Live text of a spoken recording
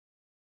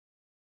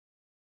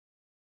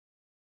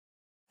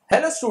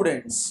Hello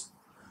students.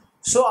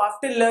 So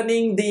after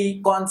learning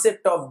the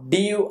concept of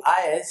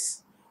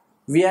DUIS,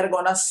 we are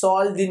gonna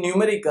solve the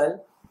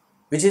numerical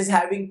which is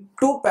having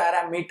two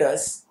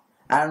parameters,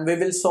 and we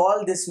will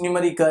solve this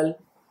numerical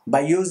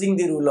by using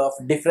the rule of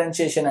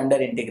differentiation under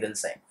integral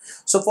sign.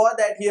 So for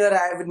that, here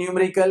I have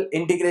numerical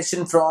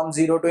integration from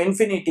 0 to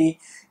infinity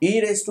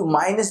e raised to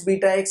minus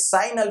beta x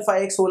sine alpha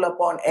x whole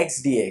upon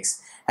x dx,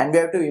 and we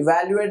have to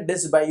evaluate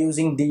this by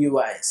using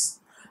DUIS.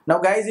 Now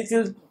guys, if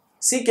you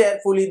see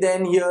carefully,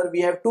 then here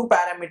we have two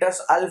parameters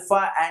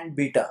alpha and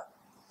beta,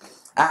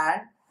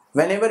 and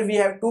whenever we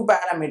have two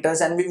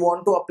parameters and we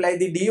want to apply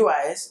the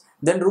DUIS,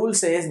 then rule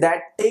says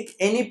that take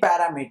any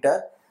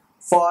parameter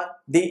for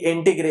the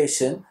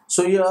integration.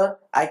 So here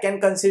I can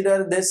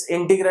consider this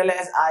integral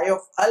as I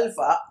of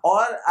alpha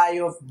or I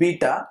of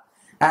beta,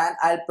 and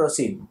I'll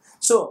proceed.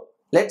 So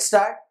let's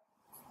start.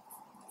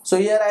 So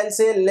here I'll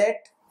say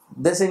let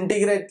this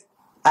integrate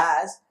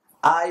as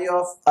I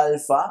of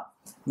alpha,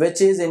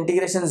 which is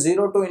integration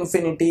 0 to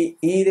infinity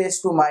e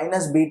raised to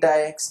minus beta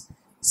x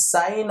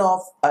sine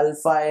of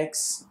alpha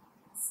x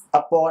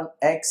upon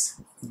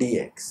x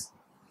dx.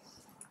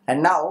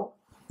 And now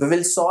we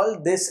will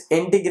solve this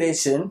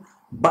integration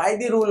by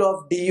the rule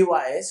of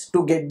DUIS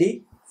to get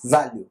the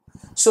value.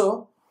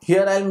 So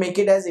here I'll make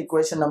it as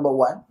equation number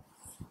 1,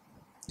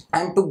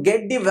 and to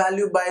get the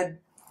value by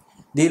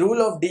the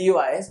rule of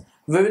DUIS,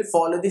 we will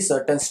follow the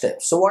certain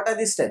steps. So what are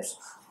the steps?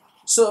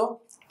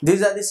 So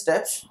these are the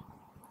steps.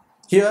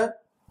 Here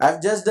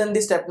I've just done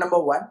the step number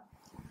 1.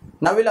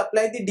 Now we'll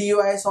apply the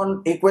DUIS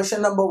on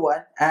equation number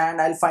 1,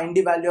 and I'll find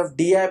the value of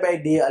di by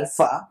d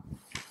alpha.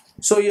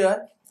 So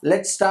here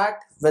let's start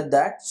with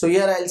that. So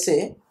here I'll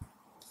say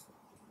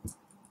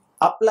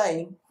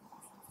applying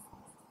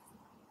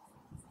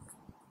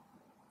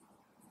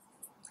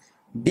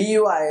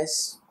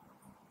DUIS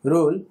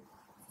rule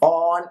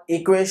on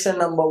equation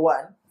number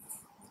 1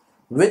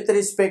 with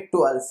respect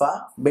to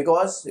alpha,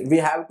 because we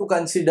have to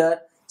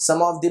consider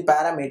some of the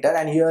parameter,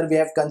 and here we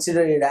have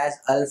considered it as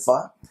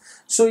alpha.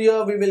 So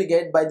here we will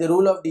get by the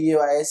rule of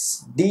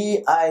DUIS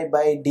di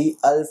by d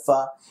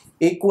alpha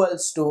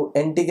equals to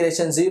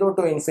integration 0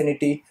 to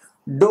infinity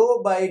dou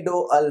by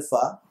dou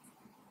alpha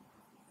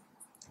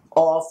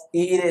of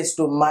e raised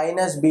to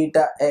minus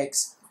beta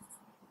x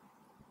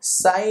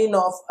sine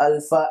of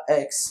alpha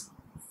x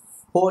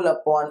whole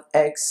upon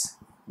x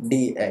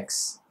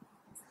dx.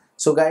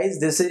 So guys,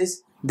 this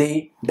is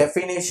the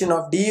definition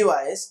of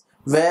DUIS,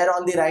 where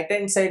on the right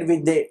hand side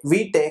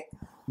we take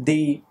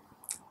the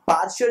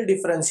partial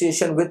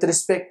differentiation with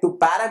respect to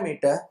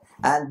parameter,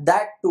 and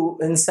that too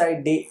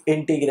inside the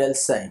integral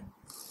sign.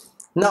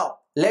 Now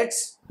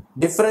let's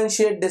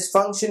differentiate this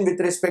function with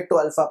respect to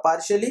alpha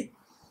partially.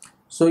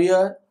 So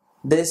here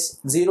this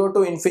 0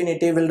 to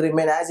infinity will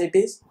remain as it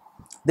is.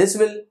 This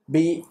will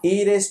be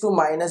e raised to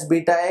minus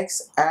beta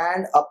x,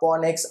 and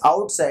upon x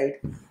outside,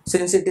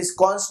 since it is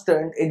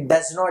constant, it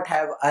does not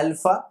have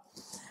alpha,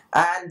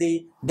 and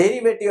the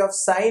derivative of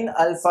sine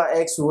alpha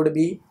x would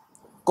be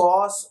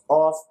cos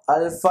of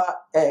alpha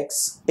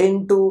x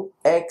into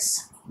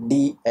x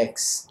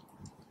dx.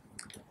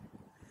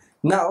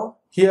 Now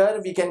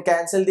here we can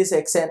cancel this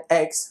x and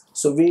x,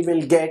 so we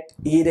will get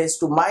e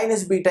raised to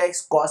minus beta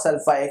x cos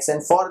alpha x,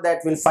 and for that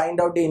we'll find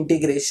out the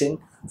integration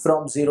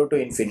from 0 to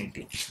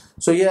infinity.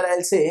 So here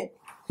I'll say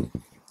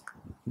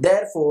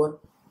therefore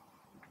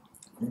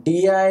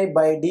di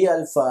by d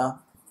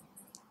alpha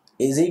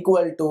is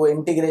equal to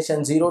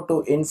integration 0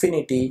 to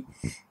infinity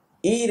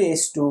e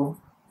raised to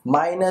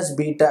minus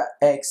beta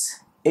x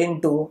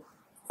into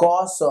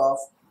cos of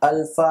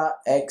alpha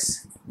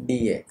x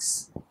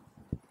dx.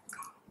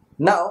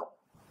 Now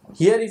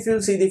here if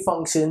you see the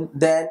function,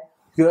 then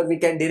here we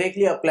can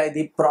directly apply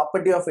the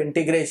property of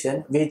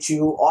integration, which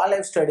you all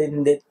have studied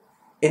in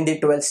the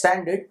 12th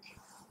standard.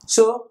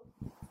 So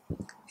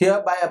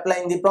here by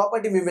applying the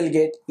property, we will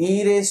get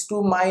e raised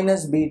to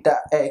minus beta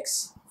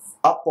x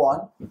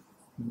upon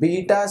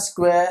beta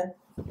square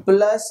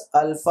plus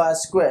alpha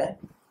square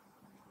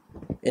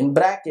in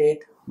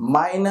bracket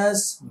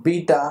minus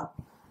beta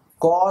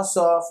cos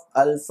of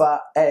alpha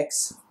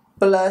x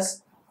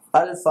plus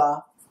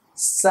alpha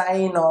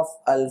sine of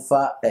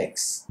alpha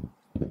x.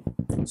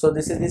 So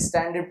this is the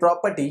standard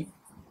property.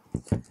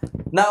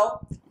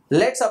 Now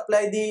let's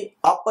apply the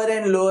upper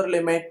and lower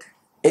limit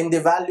in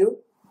the value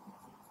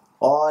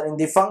or in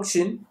the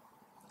function.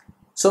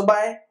 So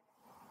by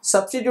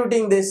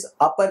substituting this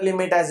upper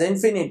limit as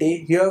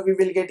infinity, here we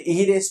will get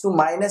e raised to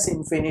minus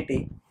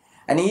infinity,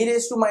 and e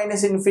raised to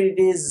minus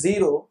infinity is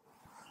 0,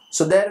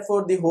 so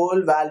therefore the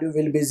whole value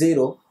will be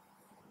 0,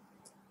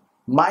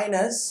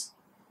 minus,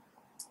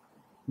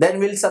 then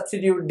we'll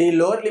substitute the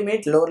lower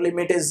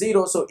limit is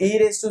 0, so e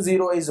raised to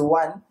 0 is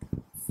 1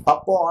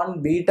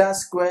 upon beta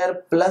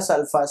square plus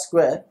alpha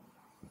square.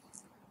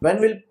 When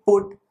we'll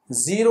put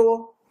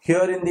 0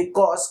 here in the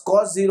cos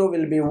 0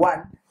 will be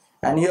 1,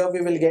 and here we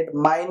will get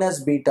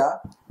minus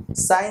beta,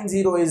 sine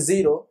 0 is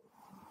 0,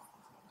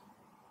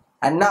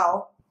 and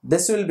now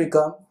this will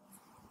become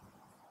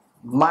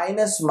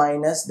minus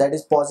minus, that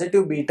is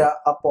positive beta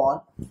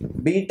upon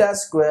beta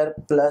square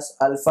plus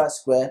alpha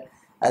square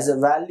as a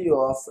value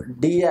of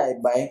di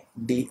by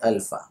d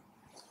alpha.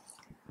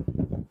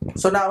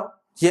 So now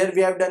here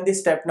we have done the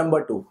step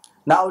number 2.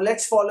 Now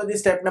let's follow the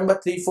step number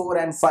 3, 4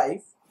 and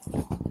 5.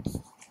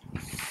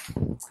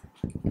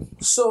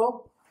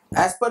 So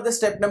as per the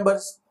step number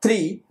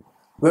 3,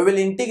 we will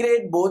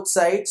integrate both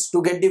sides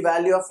to get the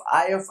value of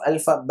I of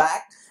alpha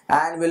back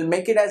and we'll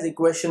make it as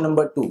equation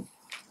number 2.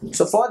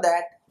 So for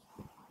that,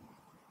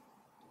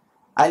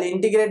 I'll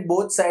integrate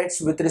both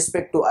sides with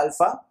respect to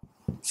alpha.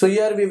 So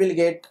here we will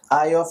get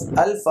I of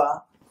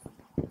alpha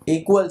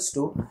equals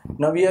to,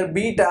 now here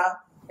beta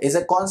is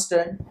a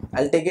constant,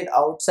 I'll take it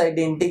outside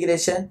the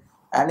integration,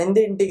 and in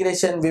the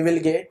integration we will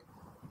get,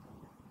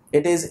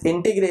 it is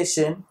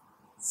integration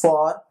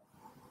for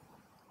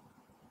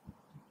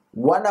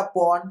 1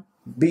 upon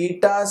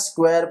beta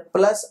square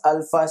plus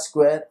alpha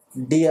square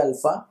d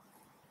alpha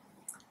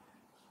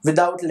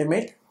without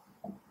limit.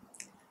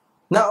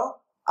 Now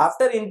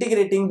after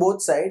integrating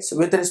both sides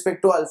with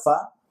respect to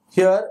alpha,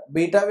 here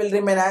beta will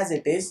remain as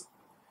it is,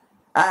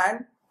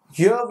 and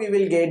here we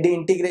will get the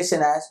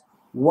integration as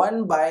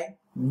 1 by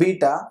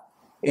beta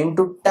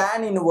into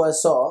tan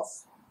inverse of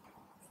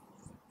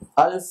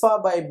alpha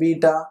by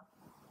beta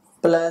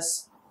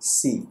plus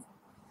c.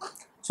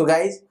 So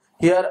guys,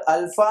 here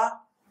alpha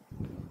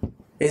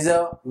is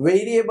a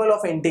variable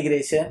of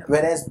integration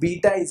whereas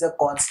beta is a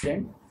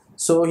constant.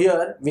 So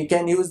here we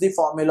can use the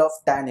formula of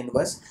tan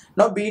inverse.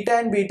 Now beta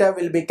and beta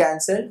will be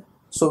cancelled.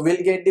 So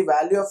we'll get the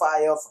value of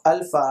I of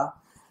alpha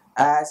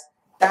as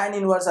tan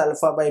inverse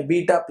alpha by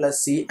beta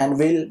plus c, and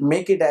we'll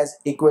make it as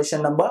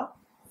equation number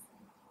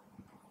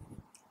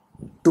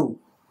 2.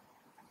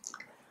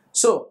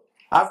 So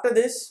after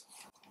this,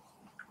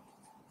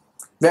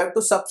 we have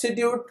to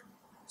substitute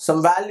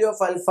some value of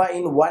alpha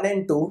in 1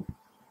 and 2,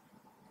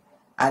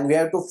 and we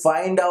have to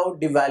find out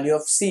the value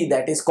of c,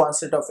 that is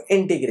constant of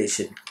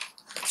integration.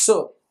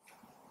 So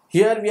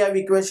here we have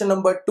equation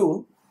number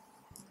 2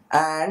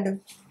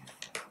 and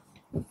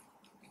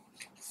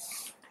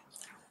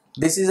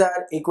this is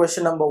our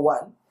equation number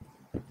 1.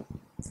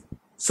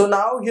 So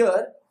now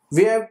here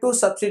we have to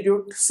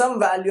substitute some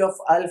value of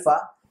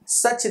alpha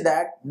such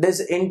that this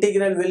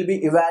integral will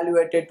be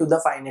evaluated to the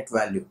finite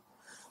value.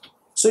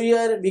 So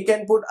here we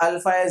can put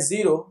alpha as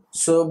 0.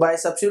 So by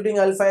substituting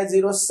alpha as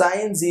 0,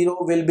 sine 0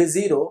 will be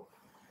 0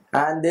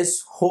 and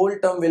this whole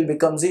term will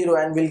become 0,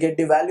 and we'll get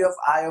the value of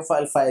I of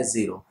alpha as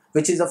 0,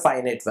 which is a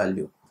finite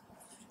value.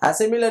 And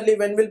similarly,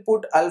 when we'll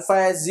put alpha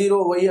as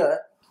 0 over here,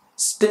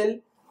 still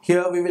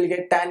here we will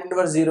get tan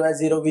inverse 0 as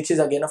 0, which is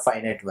again a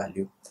finite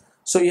value.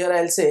 So here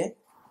I'll say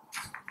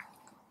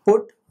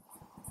put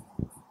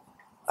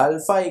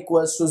alpha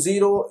equals to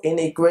 0 in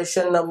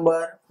equation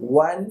number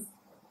 1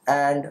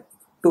 and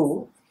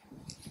 2.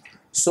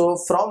 So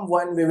from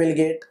 1 we will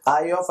get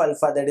I of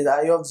alpha, that is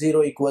I of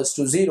 0 equals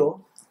to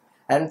 0,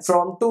 and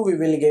from 2 we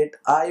will get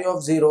I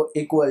of 0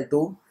 equal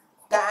to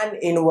tan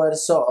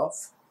inverse of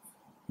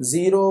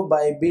 0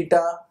 by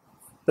beta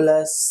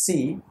plus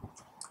c.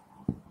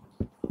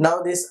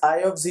 Now this I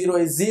of 0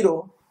 is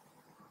 0,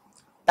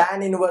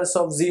 tan inverse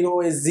of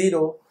 0 is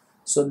 0,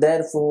 so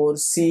therefore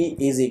c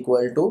is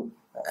equal to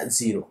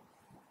 0.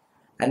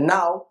 And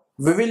now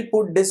we will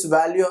put this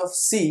value of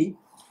c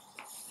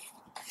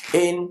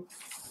in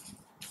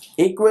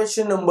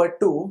equation number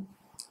 2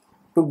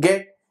 to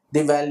get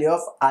the value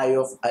of I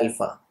of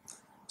alpha.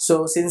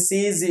 So since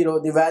c is 0,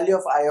 the value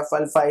of I of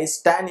alpha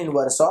is tan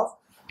inverse of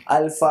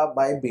alpha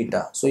by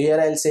beta. So here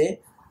I'll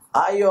say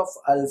I of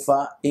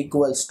alpha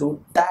equals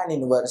to tan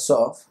inverse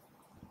of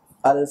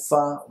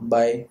alpha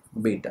by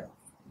beta.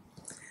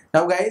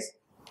 Now guys,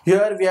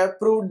 here we have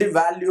proved the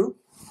value,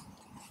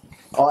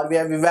 or we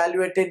have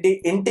evaluated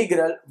the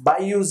integral by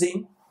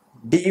using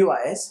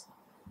DUIS,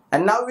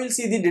 and now we'll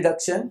see the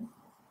deduction.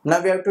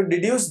 Now we have to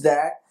deduce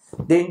that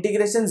the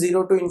integration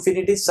 0 to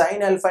infinity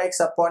sine alpha x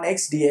upon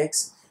x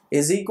dx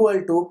is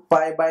equal to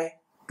pi by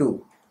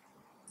 2.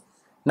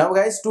 Now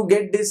guys, to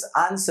get this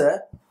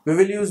answer, we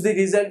will use the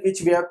result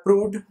which we have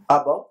proved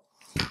above.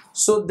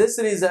 So this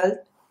result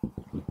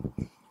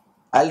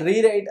I'll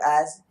rewrite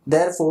as,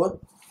 therefore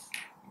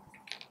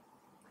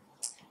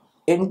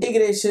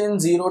integration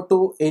 0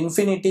 to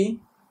infinity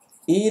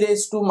e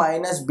raised to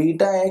minus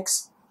beta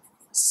x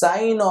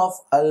sine of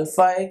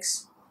alpha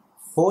x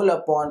whole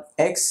upon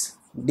x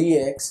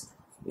dx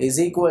is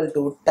equal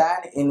to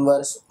tan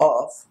inverse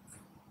of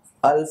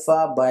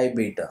alpha by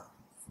beta.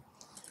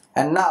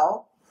 And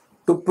now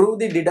to prove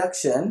the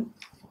deduction,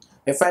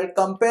 if I'll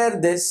compare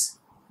this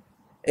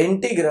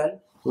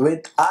integral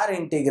with our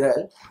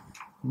integral,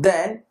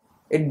 then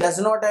it does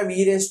not have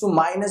e raised to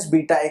minus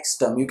beta x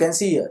term, you can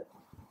see here.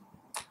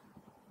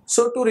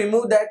 So to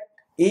remove that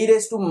e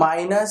raised to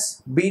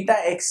minus beta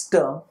x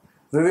term,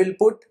 we will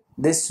put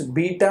this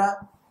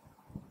beta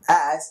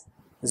as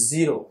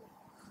 0.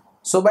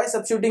 So by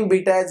substituting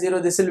beta as 0,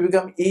 this will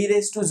become e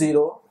raised to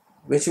 0,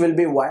 which will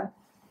be 1,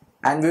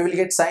 and we will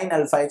get sine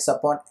alpha x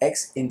upon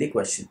x in the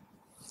question.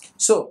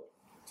 So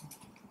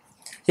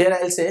here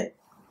I'll say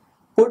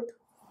put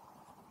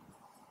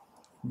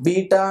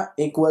beta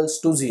equals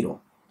to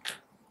 0.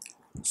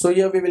 So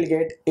here we will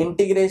get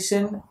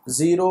integration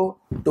 0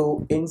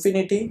 to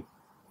infinity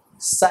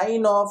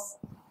sine of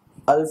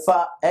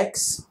alpha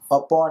x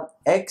upon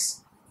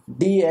x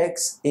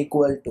dx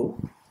equal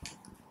to,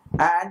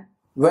 and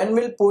when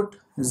we'll put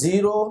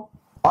 0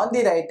 on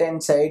the right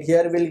hand side,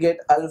 here we'll get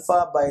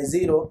alpha by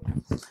 0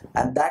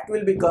 and that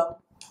will become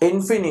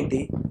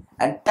infinity,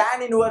 and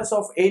tan inverse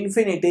of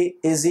infinity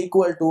is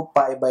equal to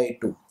pi by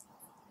 2.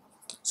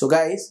 So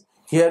guys,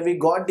 here we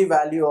got the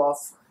value of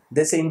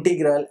this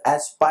integral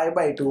as pi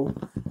by 2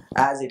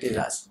 as it is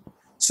asked.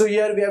 So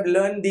here we have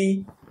learned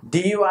the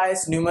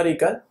DUIS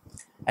numerical.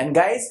 And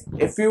guys,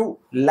 if you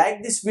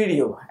like this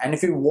video and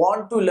if you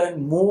want to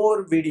learn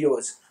more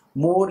videos,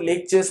 more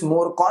lectures,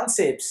 more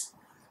concepts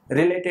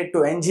related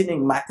to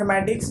engineering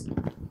mathematics,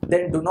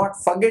 then do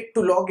not forget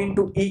to log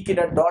into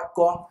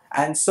ekeeda.com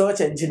and search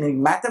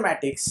engineering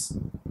mathematics.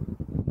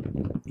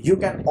 You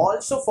can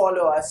also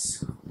follow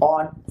us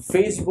on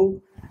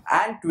Facebook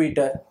and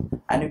Twitter,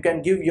 and you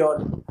can give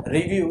your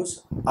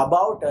reviews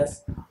about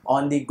us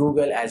on the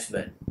Google as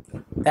well.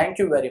 Thank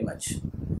you very much.